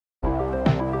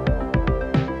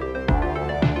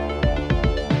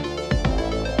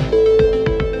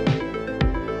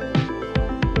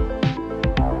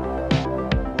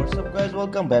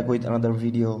welcome back with another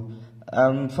video.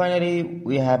 Finally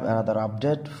we have another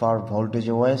update for Voltage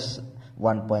OS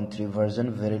 1.3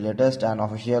 version, very latest and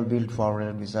official build for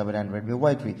Redmi 7 and Redmi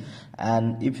Y3.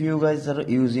 And if you guys are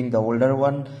using the older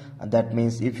one, that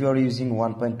means if you are using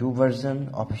 1.2 version,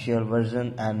 official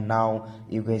version, and now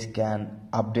you guys can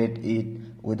update it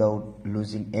without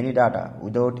losing any data,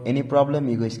 without any problem,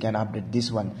 you guys can update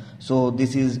this one. So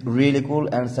this is really cool,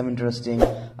 and some interesting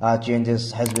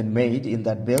changes has been made in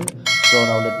that build. So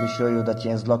now let me show you the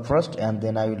changelog first, and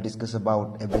then I will discuss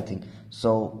about everything.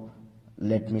 So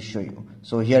let me show you.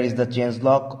 So here is the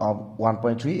changelog of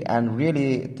 1.3, and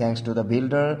really thanks to the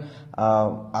builder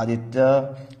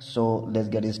Aditya. So let's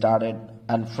get it started.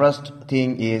 And first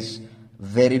thing is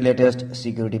very latest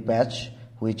security patch,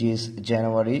 which is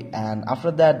January, and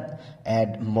after that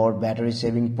add more battery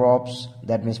saving props,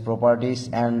 that means properties.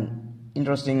 And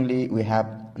interestingly we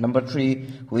have number 3,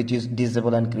 which is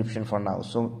disable encryption for now.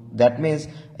 So that means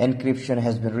encryption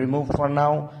has been removed for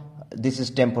now. This is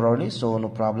temporarily, so no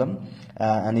problem,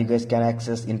 and you guys can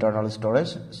access internal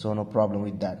storage, so no problem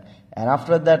with that. And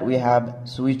after that we have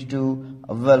switch to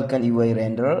Vulkan UI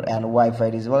renderer and Wi-Fi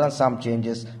as well, and some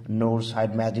changes, nodes,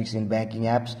 hide magics in banking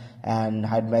apps, and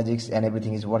hide magics and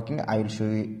everything is working. I will show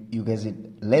you guys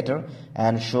it later.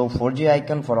 And show 4G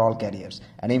icon for all carriers,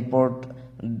 and import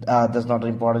that's not an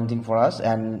important thing for us,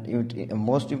 and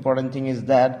most important thing is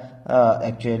that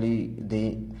actually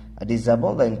they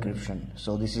disable the encryption.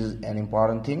 So this is an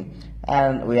important thing.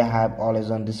 And we have always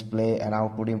on display and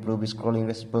output, improve scrolling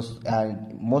response,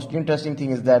 and most interesting thing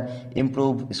is that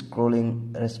improve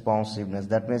scrolling responsiveness.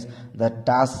 That means the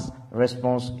task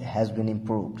response has been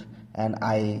improved, and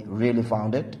I really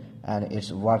found it, and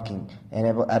it's working.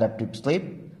 Enable adaptive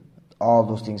sleep, all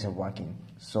those things are working.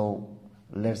 So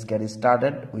let's get it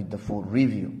started with the full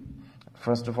review.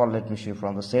 First of all, let me show you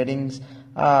from the settings.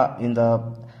 In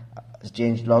the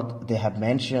changelog they have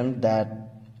mentioned that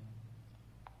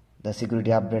the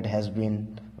security update has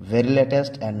been very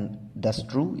latest, and that's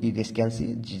true. You guys can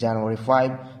see January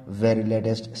 5, very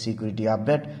latest security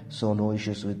update, so no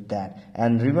issues with that.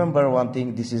 And remember one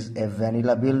thing, this is a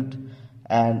vanilla build,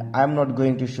 and I'm not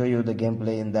going to show you the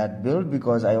gameplay in that build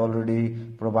because I already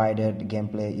provided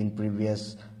gameplay in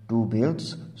previous 2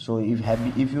 builds. So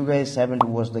if you guys haven't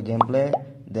watched the gameplay,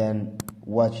 then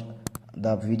watch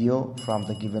the video from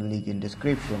the given link in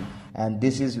description. And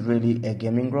this is really a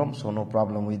gaming ROM, so no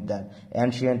problem with that.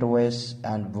 Ancient OS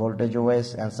and Voltage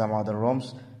OS and some other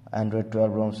ROMs, Android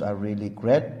 12 ROMs are really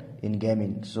great in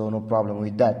gaming, so no problem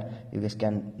with that. You guys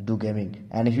can do gaming.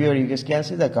 And here you guys can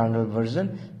see the kernel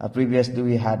version. Previously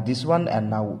we had this one, and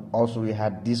now also we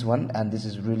had this one, and this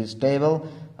is really stable.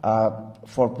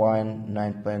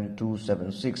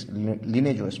 4.9.276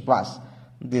 Lineage OS Plus.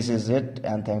 This is it,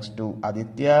 and thanks to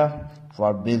Aditya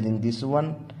for building this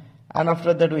one. And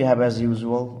after that we have, as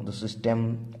usual, the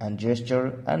system and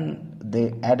gesture, and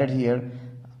they added here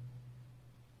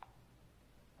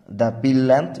the peel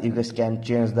length. You guys can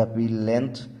change the peel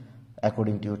length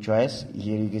according to your choice.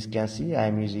 Here you guys can see I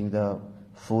am using the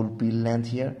full peel length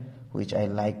here, which I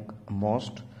like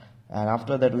most. And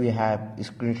after that we have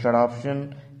screenshot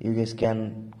option. You guys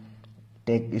can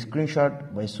take a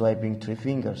screenshot by swiping 3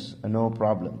 fingers, no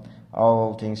problem.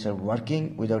 All things are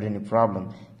working without any problem.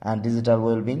 And digital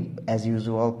well-being, as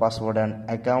usual, password and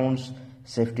accounts,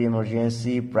 safety,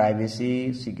 emergency,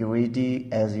 privacy, security,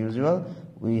 as usual.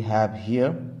 We have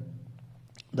here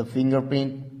the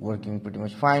fingerprint working pretty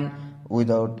much fine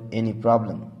without any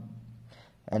problem.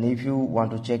 And if you want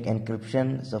to check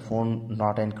encryption, the phone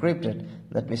not encrypted,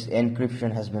 that means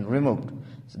encryption has been removed.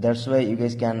 So that's why you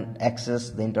guys can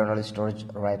access the internal storage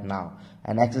right now.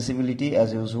 And accessibility,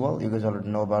 as usual, you guys already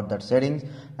know about that settings,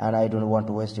 and I don't want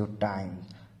to waste your time.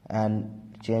 And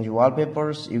change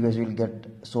wallpapers, you guys will get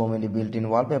so many built-in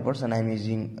wallpapers, and I'm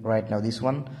using right now this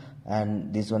one,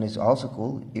 and this one is also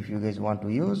cool. If you guys want to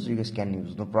use, you guys can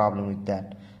use, no problem with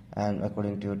that, and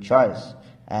according to your choice.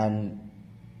 And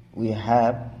we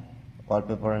have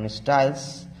wallpaper and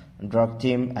styles, drug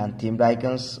theme and themed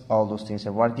icons, all those things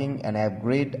are working. And app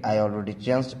grid, I already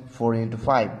changed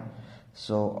 4:5,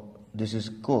 so this is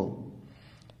cool.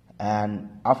 And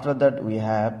after that we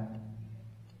have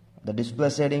the display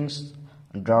settings,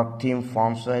 dark theme,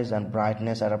 font size, and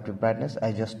brightness, adaptive brightness.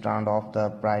 I just turned off the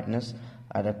brightness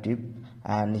adaptive.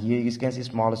 And here you can see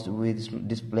smallest with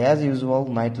display, as usual,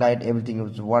 night light, everything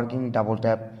is working, double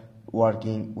tap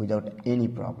working without any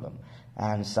problem.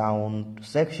 And sound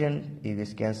section, you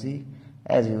guys can see,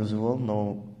 as usual,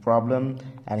 no problem.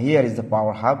 And here is the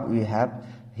power hub. We have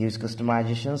huge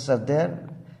customizations are there,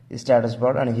 status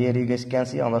bar, and here you guys can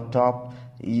see on the top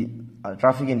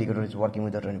traffic indicator is working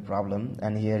without any problem.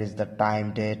 And here is the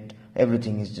time, date,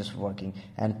 everything is just working.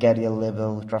 And carrier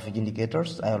level traffic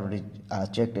indicators, I already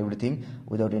checked everything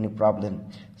without any problem,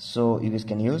 so you guys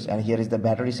can use. And here is the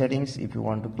battery settings. If you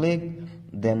want to click,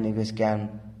 then you guys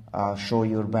can show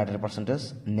your battery percentage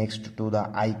next to the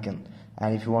icon,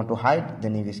 and if you want to hide,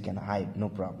 then you guys can hide, no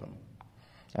problem.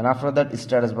 And after that,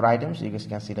 status bar items, you guys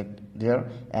can select there.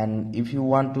 And if you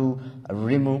want to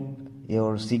remove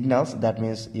your signals, that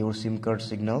means your SIM card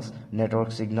signals,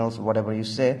 network signals, whatever you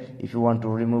say, if you want to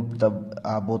remove the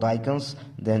both icons,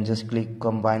 then just click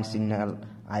combine signal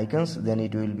icons, then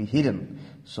it will be hidden.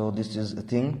 So this is the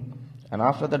thing. And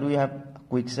after that, we have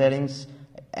quick settings.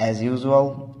 As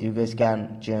usual, you guys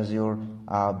can change your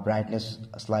brightness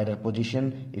slider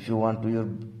position. If you want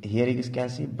to, here you guys can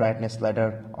see brightness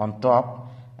slider on top,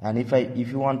 and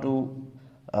if you want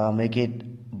to make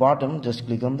it bottom, just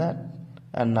click on that,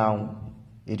 and now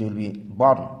it will be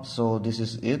bottom. So this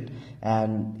is it.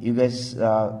 And you guys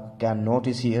can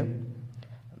notice here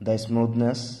the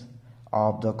smoothness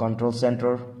of the control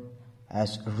center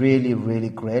as really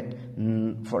great.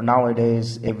 For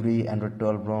nowadays, every Android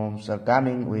 12 ROMs are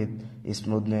coming with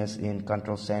smoothness in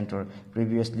control center.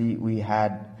 Previously we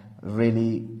had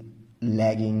really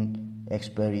lagging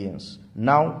experience.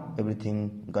 Now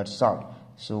everything got solved.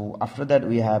 So after that,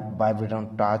 we have vibrate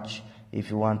on touch. If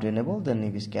you want to enable, then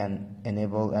you can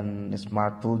enable, and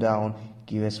smart pull down,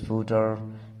 QS footer,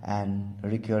 and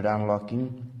required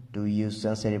unlocking to use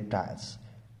sensitive tiles.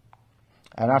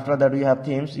 And after that, we have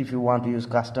themes. If you want to use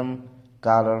custom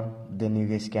color, then you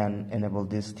guys can enable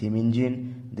this theme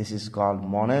engine. This is called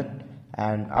Monet.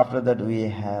 And after that, we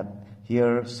have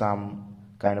here some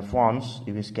kind of fonts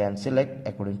you guys can select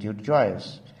according to your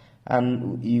choice.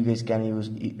 And you guys can use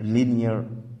linear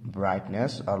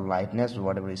brightness or lightness,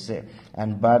 whatever you say.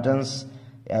 And buttons,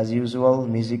 as usual,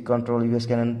 music control, you guys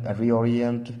can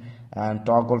reorient and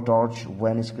toggle torch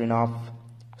when screen off.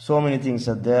 So many things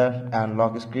are there. And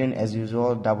lock screen, as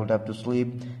usual, double tap to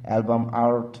sleep, album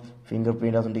art,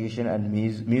 fingerprint authentication, and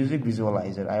music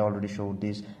visualizer. I already showed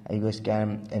this. You guys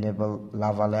can enable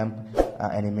lava lamp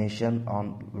animation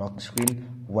on lock screen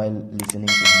while listening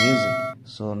to music,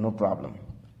 so no problem.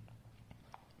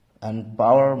 And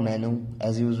power menu,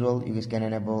 as usual, you guys can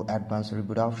enable advanced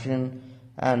reboot option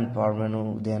and power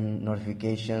menu, then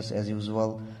notifications as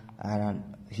usual. And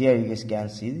here you guys can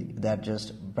see that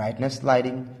just brightness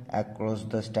sliding across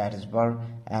the status bar.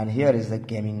 And here is the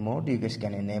gaming mode. You guys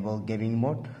can enable gaming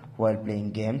mode while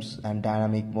playing games, and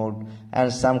dynamic mode,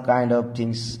 and some kind of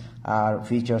things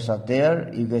features are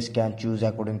there. You guys can choose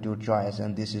according to your choice,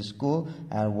 and this is cool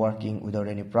and working without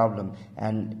any problem.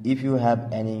 And if you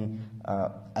have any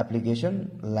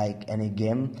application like any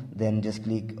game, then just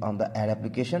click on the add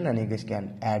application, and you guys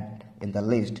can add in the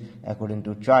list according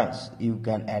to choice. You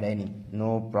can add any,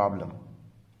 no problem.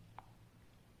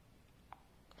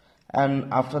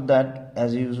 And after that,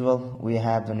 as usual, we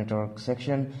have the network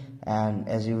section, and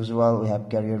as usual, we have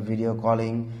carrier video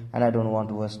calling. And I don't want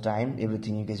to waste time,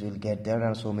 everything you guys will get there,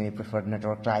 and so many preferred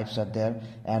network types are there.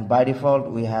 And by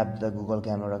default, we have the Google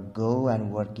Camera Go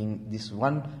and working this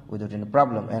one without any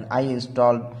problem. And I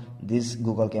installed this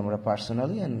Google Camera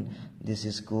personally, and this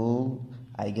is cool,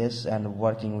 I guess, and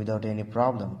working without any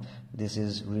problem. This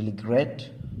is really great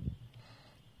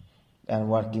and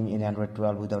working in Android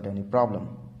 12 without any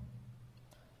problem.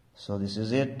 So this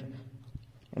is it,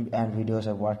 and videos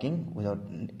are working without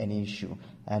any issue.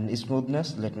 And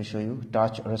smoothness, let me show you.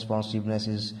 Touch responsiveness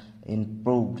is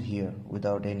improved here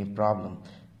without any problem.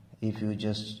 If you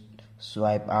just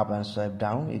swipe up and swipe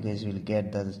down, you guys will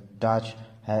get the touch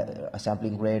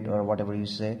sampling rate, or whatever you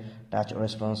say, touch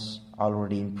response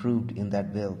already improved in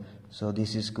that bill. So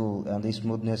this is cool, and the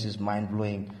smoothness is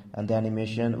mind-blowing, and the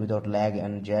animation without lag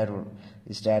and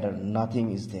stutter,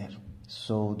 nothing is there.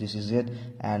 So this is it.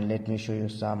 And let me show you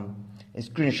some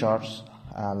screenshots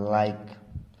like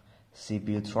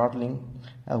CPU throttling,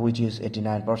 which is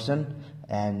 89%,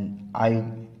 and I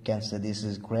can say this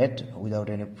is great without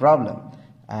any problem.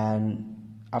 And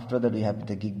after that, we have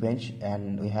the Geekbench,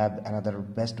 and we have another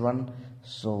best one.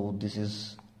 So this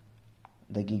is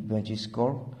the Geekbench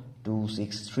score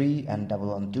 263 and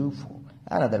 1124,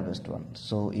 another best one.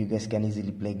 So you guys can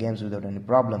easily play games without any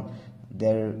problem.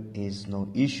 There is no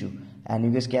issue. And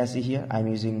you guys can see here I'm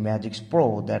using Magix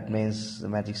Pro, that means the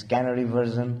Magix Canary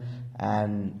version,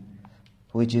 and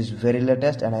which is very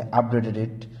latest, and I updated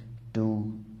it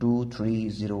to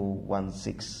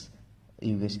 23016.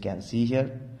 You guys can see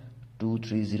here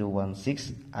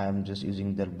 23016. I am just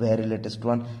using the very latest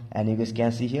one, and you guys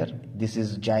can see here this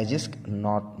is Jigisk,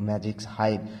 not Magix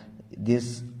Hype.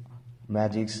 This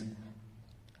Magix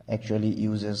actually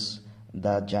uses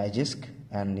the Jigisk,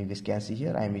 and you guys can see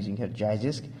here I am using here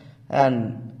Jigisk,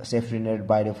 and safety net,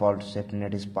 by default safety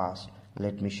net is passed.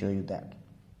 Let me show you that.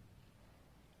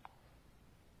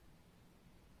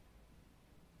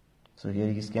 So here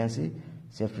you can see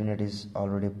safety net is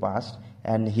already passed,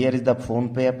 and here is the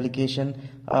phone pay application.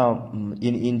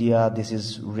 In India this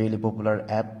is really popular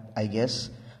app, I guess,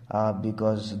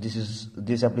 because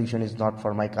this application is not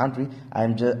for my country.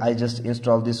 I just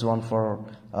installed this one for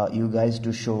you guys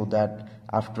to show that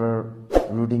after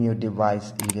rooting your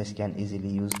device you guys can easily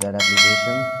use that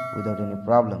application without any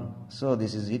problem. So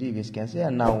this is it, you guys can see,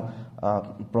 and now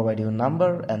provide your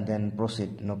number and then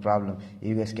proceed, no problem.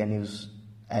 You guys can use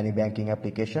any banking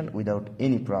application without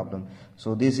any problem.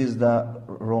 So this is the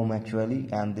ROM actually,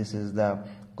 and this is the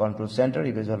control center.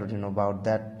 You guys already know about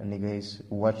that, and you guys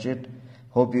watch it.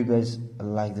 Hope you guys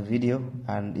like the video,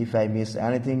 and if I miss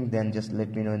anything then just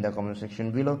let me know in the comment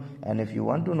section below, and if you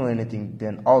want to know anything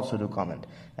then also do comment,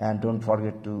 and don't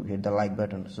forget to hit the like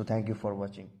button. So thank you for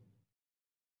watching.